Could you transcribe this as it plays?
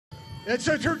It's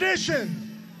a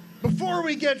tradition. Before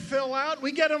we get Phil out,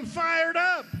 we get him fired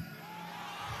up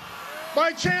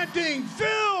by chanting,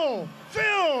 Phil,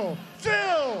 Phil,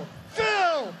 Phil,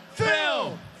 Phil,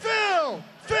 Phil, Phil,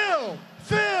 Phil,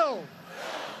 Phil.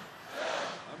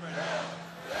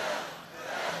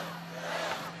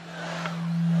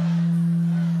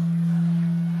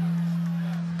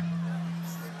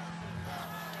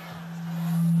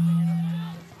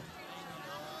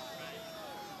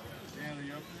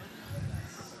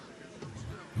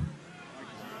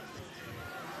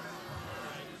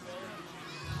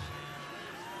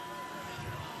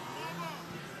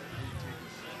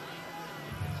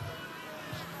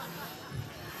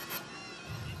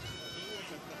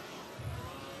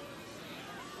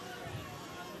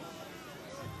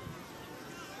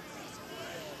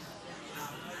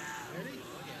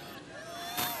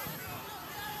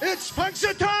 It's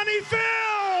Punxsutawney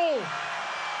Phil!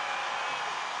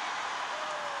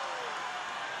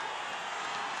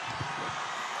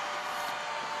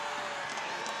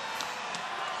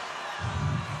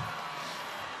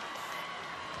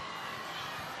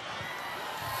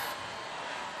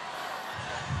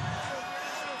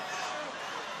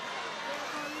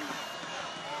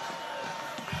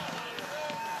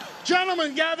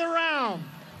 Gentlemen, gather round.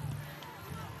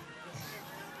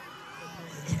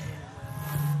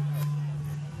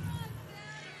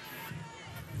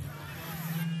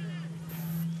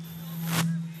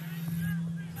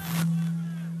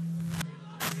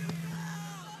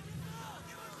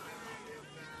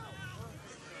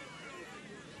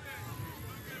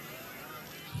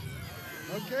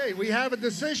 Okay, we have a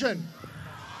decision.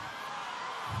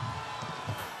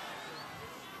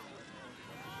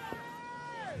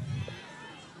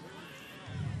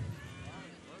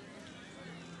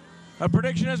 A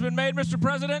prediction has been made, Mr.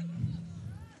 President.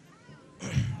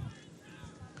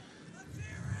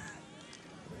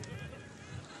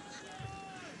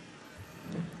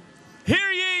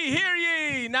 Hear ye, hear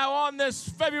ye! Now on this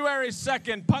February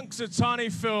 2nd,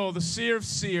 Punxsutawney Phil, the seer of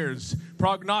seers,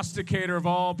 prognosticator of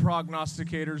all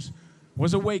prognosticators,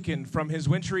 was awakened from his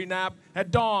wintry nap at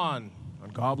dawn on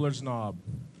Gobbler's Knob.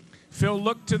 Phil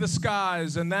looked to the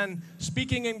skies and then,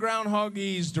 speaking in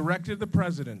Groundhogese, directed the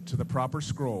president to the proper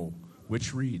scroll,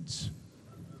 which reads,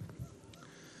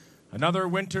 "Another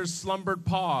winter's slumbered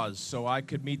pause so I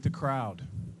could meet the crowd.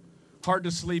 Hard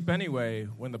to sleep anyway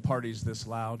when the party's this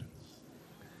loud.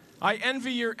 I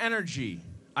envy your energy.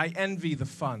 I envy the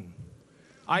fun.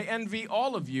 I envy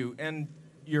all of you and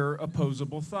your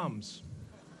opposable thumbs.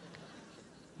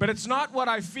 But it's not what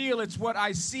I feel, it's what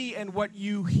I see and what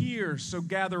you hear, so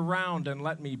gather round and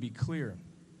let me be clear.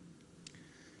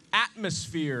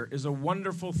 Atmosphere is a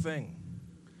wonderful thing,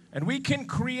 and we can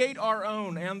create our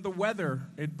own and the weather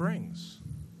it brings.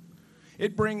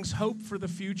 It brings hope for the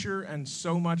future and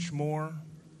so much more.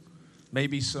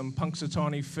 Maybe some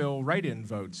Punxsutawney Phil write-in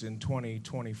votes in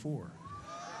 2024.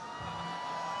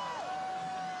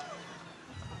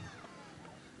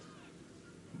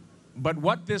 But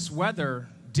what this weather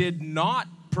did not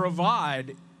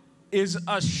provide is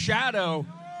a shadow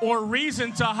or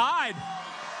reason to hide.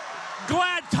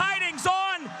 Glad tidings all